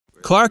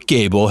Clark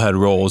Gable had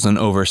roles in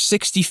over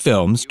 60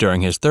 films during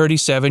his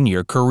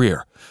 37-year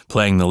career,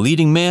 playing the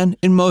leading man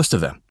in most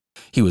of them.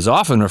 He was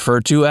often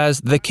referred to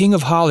as the King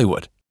of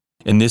Hollywood.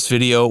 In this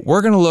video,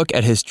 we're going to look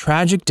at his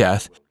tragic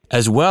death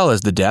as well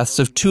as the deaths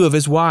of two of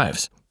his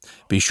wives.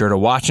 Be sure to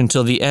watch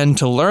until the end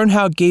to learn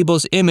how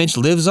Gable's image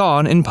lives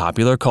on in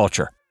popular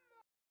culture.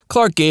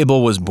 Clark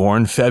Gable was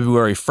born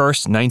February 1,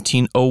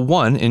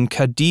 1901 in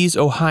Cadiz,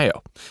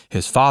 Ohio.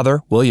 His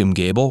father, William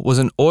Gable, was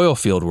an oil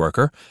field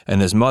worker, and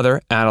his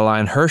mother,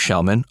 Adeline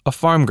Hershelman, a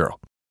farm girl.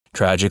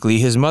 Tragically,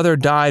 his mother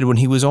died when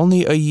he was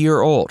only a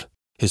year old.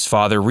 His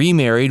father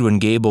remarried when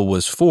Gable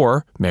was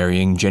 4,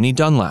 marrying Jenny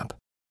Dunlap.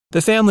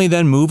 The family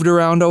then moved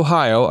around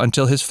Ohio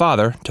until his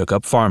father took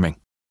up farming.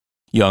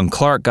 Young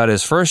Clark got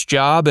his first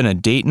job in a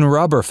Dayton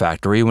rubber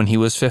factory when he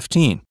was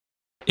 15.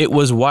 It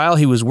was while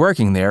he was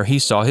working there he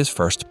saw his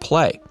first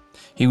play.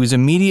 He was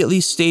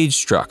immediately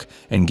stage-struck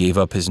and gave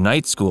up his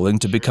night schooling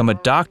to become a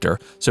doctor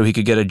so he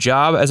could get a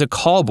job as a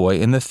callboy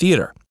in the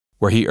theater,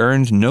 where he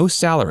earned no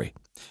salary.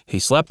 He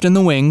slept in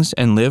the wings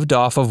and lived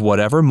off of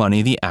whatever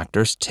money the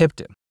actors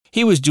tipped him.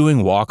 He was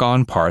doing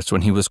walk-on parts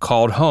when he was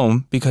called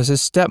home because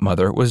his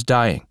stepmother was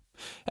dying.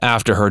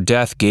 After her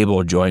death,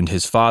 Gable joined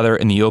his father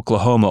in the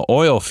Oklahoma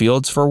oil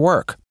fields for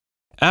work.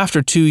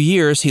 After 2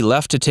 years, he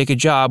left to take a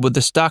job with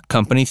the stock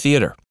company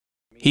theater.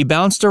 He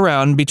bounced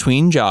around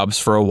between jobs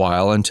for a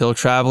while until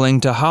traveling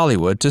to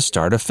Hollywood to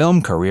start a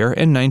film career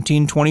in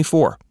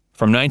 1924.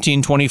 From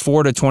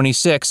 1924 to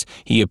 26,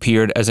 he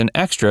appeared as an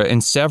extra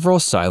in several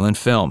silent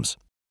films.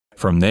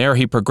 From there,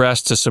 he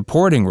progressed to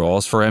supporting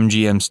roles for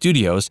MGM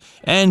Studios,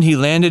 and he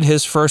landed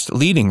his first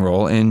leading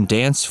role in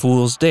Dance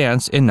Fools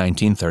Dance in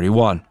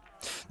 1931.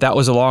 That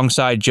was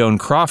alongside Joan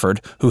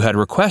Crawford, who had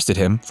requested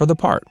him for the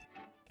part.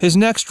 His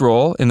next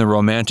role in the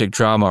romantic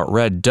drama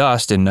Red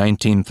Dust in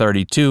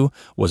 1932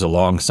 was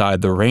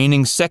alongside the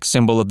reigning sex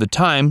symbol of the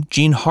time,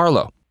 Jean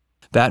Harlow.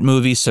 That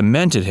movie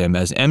cemented him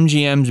as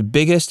MGM's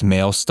biggest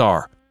male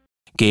star.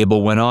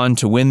 Gable went on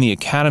to win the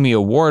Academy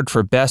Award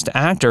for Best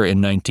Actor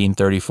in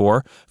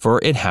 1934 for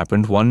It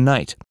Happened One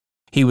Night.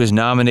 He was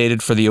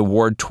nominated for the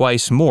award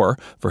twice more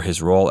for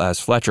his role as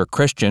Fletcher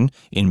Christian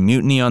in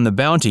Mutiny on the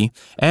Bounty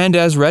and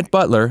as Rhett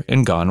Butler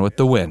in Gone with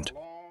the Wind.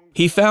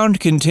 He found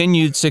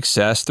continued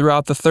success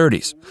throughout the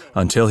 30s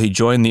until he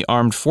joined the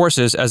armed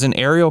forces as an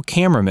aerial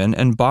cameraman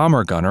and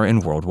bomber gunner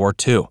in World War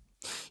II.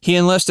 He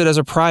enlisted as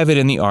a private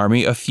in the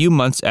Army a few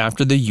months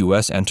after the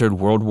U.S. entered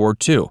World War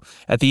II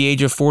at the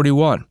age of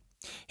 41.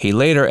 He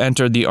later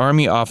entered the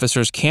Army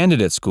Officers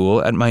Candidate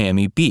School at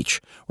Miami Beach,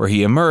 where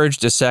he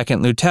emerged as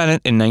second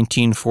lieutenant in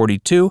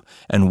 1942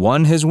 and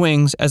won his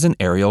wings as an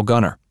aerial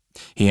gunner.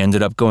 He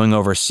ended up going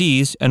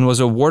overseas and was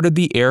awarded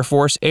the Air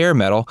Force Air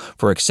Medal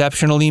for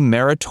exceptionally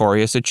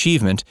meritorious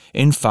achievement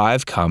in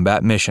 5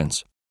 combat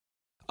missions.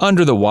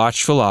 Under the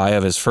watchful eye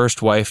of his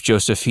first wife,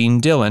 Josephine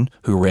Dillon,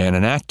 who ran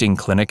an acting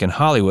clinic in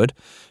Hollywood,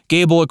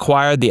 Gable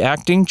acquired the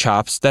acting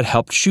chops that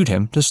helped shoot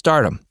him to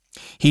stardom.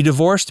 He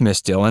divorced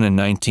Miss Dillon in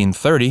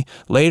 1930,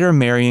 later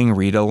marrying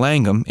Rita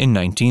Langham in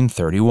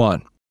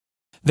 1931.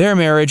 Their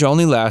marriage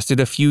only lasted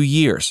a few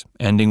years,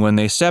 ending when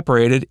they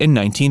separated in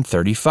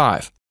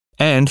 1935,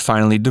 and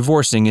finally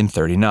divorcing in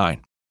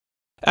 1939.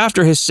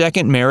 After his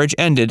second marriage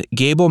ended,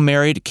 Gable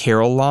married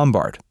Carol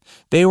Lombard.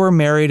 They were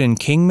married in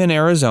Kingman,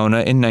 Arizona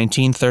in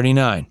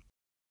 1939.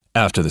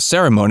 After the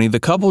ceremony,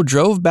 the couple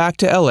drove back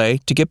to LA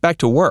to get back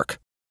to work.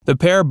 The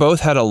pair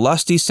both had a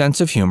lusty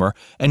sense of humor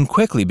and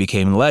quickly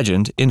became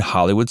legend in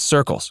Hollywood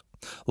circles.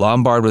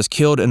 Lombard was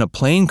killed in a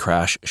plane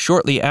crash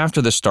shortly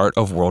after the start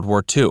of World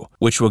War II,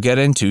 which we'll get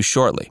into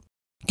shortly.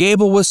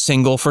 Gable was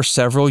single for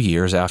several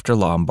years after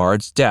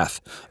Lombard's death,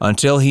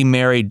 until he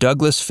married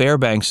Douglas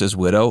Fairbanks's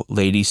widow,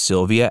 Lady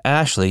Sylvia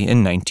Ashley,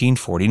 in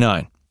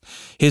 1949.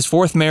 His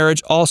fourth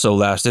marriage also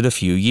lasted a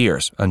few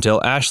years,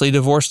 until Ashley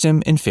divorced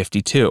him in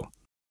 1952.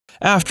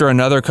 After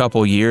another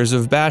couple years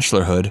of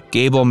bachelorhood,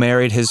 Gable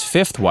married his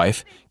fifth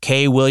wife,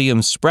 Kay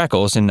Williams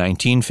Spreckles, in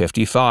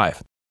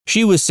 1955.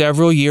 She was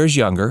several years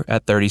younger,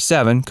 at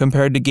 37,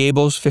 compared to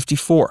Gable's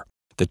 54.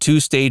 The two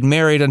stayed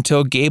married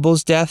until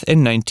Gable's death in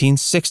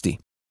 1960.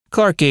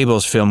 Clark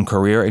Gable's film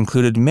career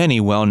included many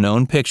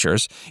well-known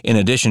pictures, in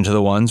addition to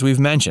the ones we've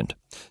mentioned.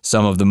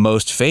 Some of the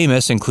most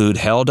famous include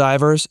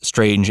Helldivers,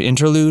 Strange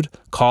Interlude,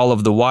 Call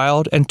of the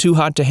Wild, and Too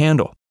Hot to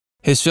Handle.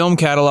 His film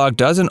catalog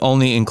doesn't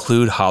only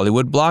include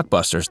Hollywood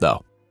blockbusters,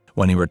 though.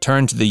 When he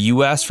returned to the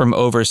U.S. from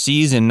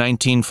overseas in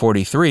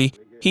 1943,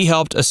 he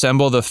helped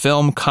assemble the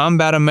film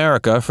Combat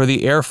America for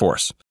the Air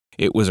Force.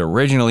 It was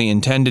originally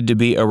intended to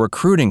be a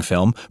recruiting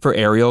film for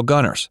aerial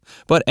gunners,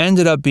 but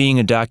ended up being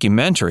a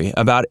documentary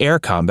about air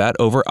combat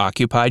over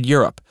occupied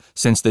Europe,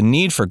 since the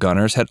need for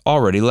gunners had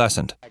already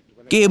lessened.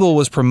 Gable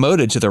was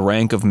promoted to the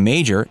rank of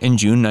Major in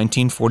June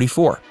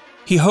 1944.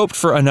 He hoped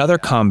for another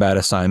combat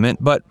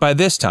assignment, but by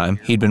this time,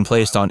 he'd been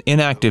placed on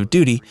inactive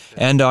duty,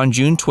 and on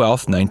June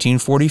 12,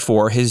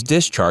 1944, his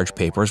discharge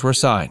papers were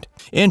signed.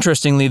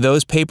 Interestingly,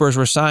 those papers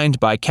were signed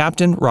by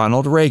Captain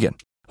Ronald Reagan,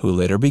 who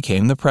later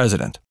became the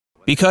president.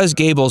 Because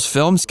Gable's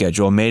film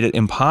schedule made it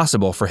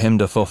impossible for him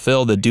to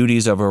fulfill the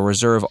duties of a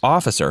reserve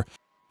officer,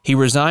 He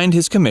resigned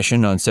his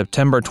commission on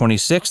September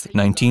 26,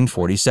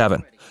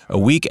 1947, a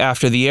week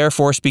after the Air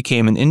Force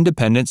became an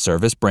independent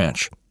service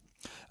branch.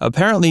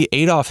 Apparently,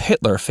 Adolf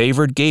Hitler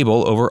favored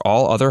Gable over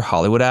all other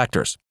Hollywood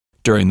actors.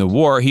 During the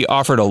war, he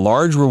offered a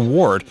large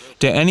reward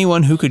to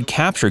anyone who could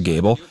capture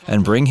Gable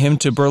and bring him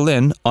to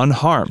Berlin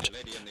unharmed.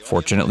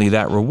 Fortunately,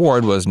 that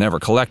reward was never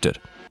collected.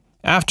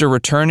 After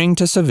returning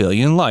to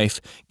civilian life,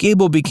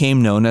 Gable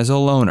became known as a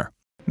loner.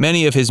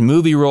 Many of his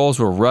movie roles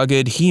were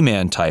rugged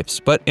He-Man types,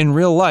 but in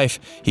real life,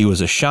 he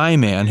was a shy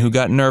man who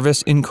got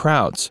nervous in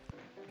crowds.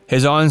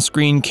 His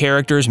on-screen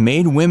characters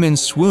made women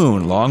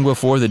swoon long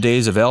before the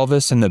days of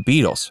Elvis and the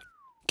Beatles.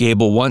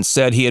 Gable once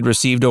said he had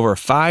received over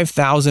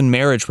 5,000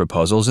 marriage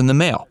proposals in the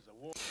mail.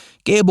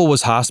 Gable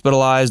was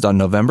hospitalized on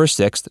November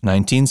 6,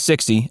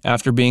 1960,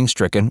 after being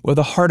stricken with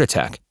a heart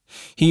attack.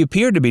 He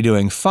appeared to be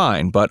doing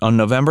fine, but on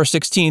November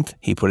 16th,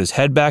 he put his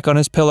head back on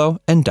his pillow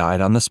and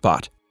died on the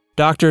spot.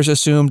 Doctors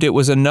assumed it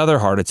was another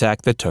heart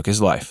attack that took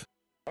his life.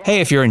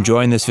 Hey, if you're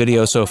enjoying this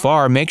video so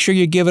far, make sure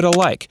you give it a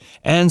like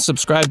and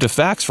subscribe to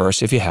Facts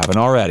First if you haven't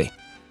already.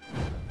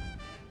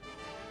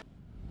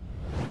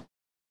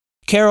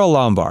 Carole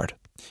Lombard.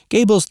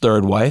 Gable's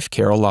third wife,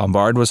 Carole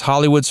Lombard, was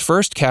Hollywood's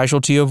first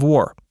casualty of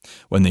war.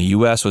 When the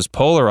U.S. was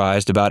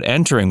polarized about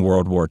entering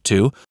World War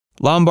II,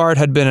 Lombard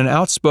had been an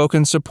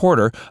outspoken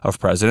supporter of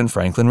President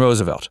Franklin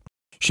Roosevelt.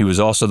 She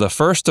was also the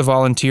first to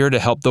volunteer to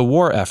help the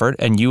war effort,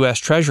 and U.S.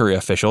 Treasury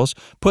officials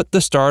put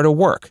the star to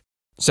work,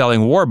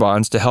 selling war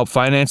bonds to help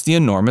finance the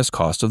enormous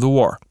cost of the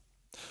war.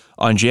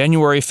 On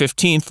January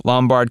 15th,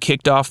 Lombard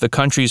kicked off the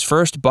country's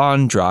first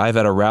bond drive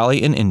at a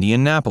rally in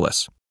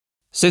Indianapolis.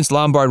 Since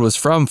Lombard was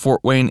from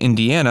Fort Wayne,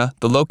 Indiana,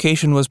 the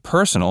location was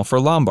personal for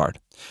Lombard.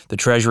 The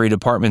Treasury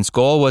Department's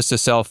goal was to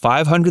sell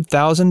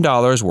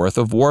 $500,000 worth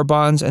of war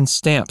bonds and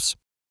stamps.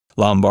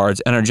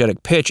 Lombard's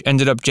energetic pitch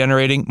ended up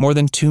generating more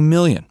than $2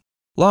 million.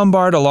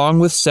 Lombard, along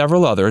with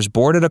several others,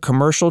 boarded a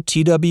commercial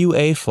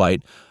TWA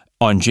flight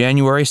on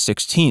January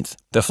 16th.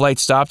 The flight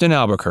stopped in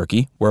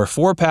Albuquerque, where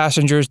 4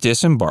 passengers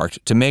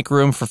disembarked to make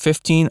room for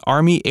 15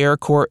 Army Air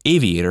Corps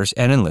aviators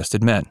and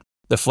enlisted men.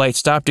 The flight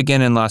stopped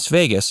again in Las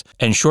Vegas,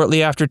 and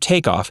shortly after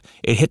takeoff,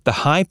 it hit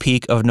the high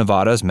peak of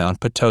Nevada's Mount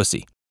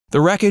Potosi.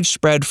 The wreckage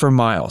spread for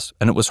miles,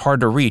 and it was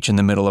hard to reach in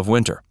the middle of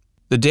winter.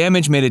 The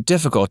damage made it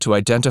difficult to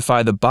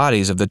identify the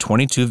bodies of the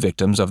 22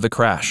 victims of the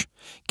crash.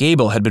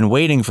 Gable had been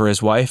waiting for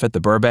his wife at the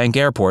Burbank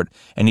airport,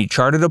 and he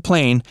chartered a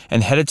plane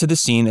and headed to the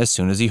scene as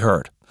soon as he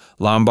heard.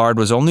 Lombard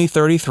was only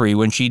 33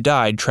 when she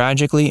died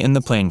tragically in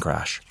the plane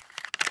crash.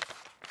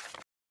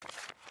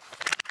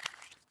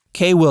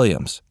 Kay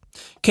Williams.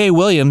 Kay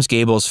Williams,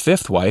 Gable's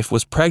 5th wife,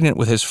 was pregnant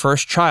with his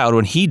first child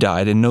when he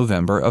died in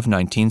November of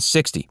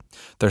 1960.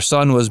 Their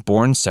son was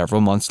born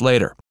several months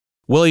later.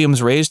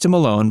 Williams raised him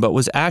alone but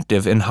was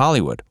active in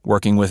Hollywood,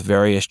 working with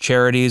various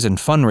charities and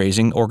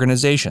fundraising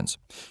organizations.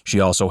 She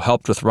also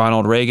helped with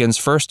Ronald Reagan's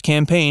first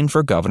campaign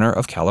for governor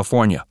of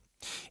California.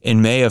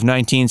 In May of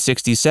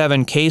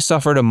 1967, Kay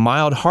suffered a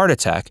mild heart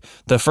attack,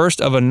 the first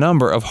of a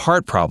number of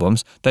heart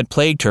problems that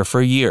plagued her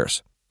for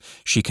years.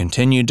 She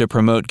continued to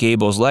promote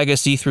Gable's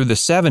legacy through the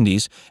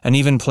 70s and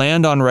even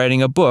planned on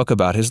writing a book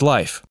about his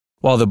life.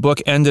 While the book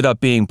ended up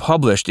being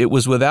published, it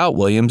was without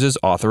Williams's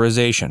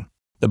authorization.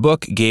 The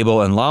book,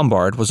 Gable and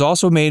Lombard, was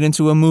also made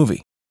into a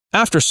movie.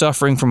 After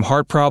suffering from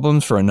heart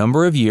problems for a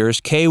number of years,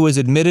 Kay was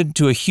admitted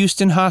to a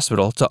Houston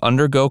hospital to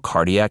undergo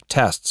cardiac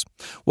tests.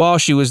 While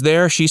she was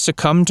there, she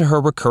succumbed to her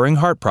recurring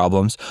heart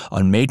problems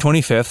on May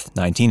 25,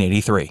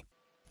 1983.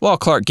 While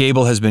Clark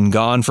Gable has been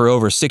gone for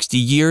over 60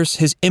 years,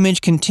 his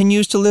image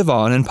continues to live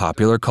on in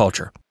popular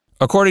culture.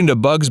 According to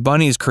Bugs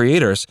Bunny's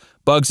creators,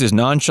 Bugs'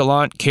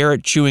 nonchalant,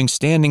 carrot-chewing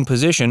standing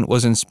position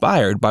was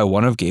inspired by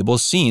one of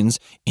Gable's scenes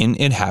in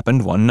It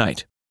Happened One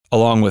Night.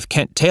 Along with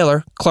Kent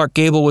Taylor, Clark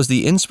Gable was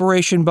the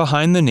inspiration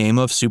behind the name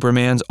of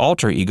Superman's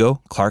alter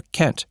ego, Clark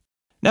Kent.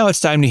 Now it's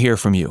time to hear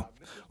from you.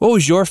 What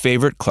was your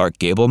favorite Clark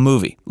Gable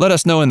movie? Let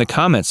us know in the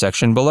comment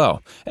section below.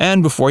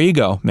 And before you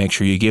go, make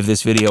sure you give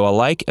this video a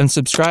like and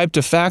subscribe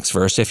to Facts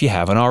First if you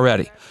haven't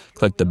already.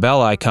 Click the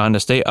bell icon to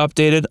stay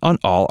updated on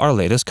all our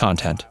latest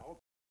content.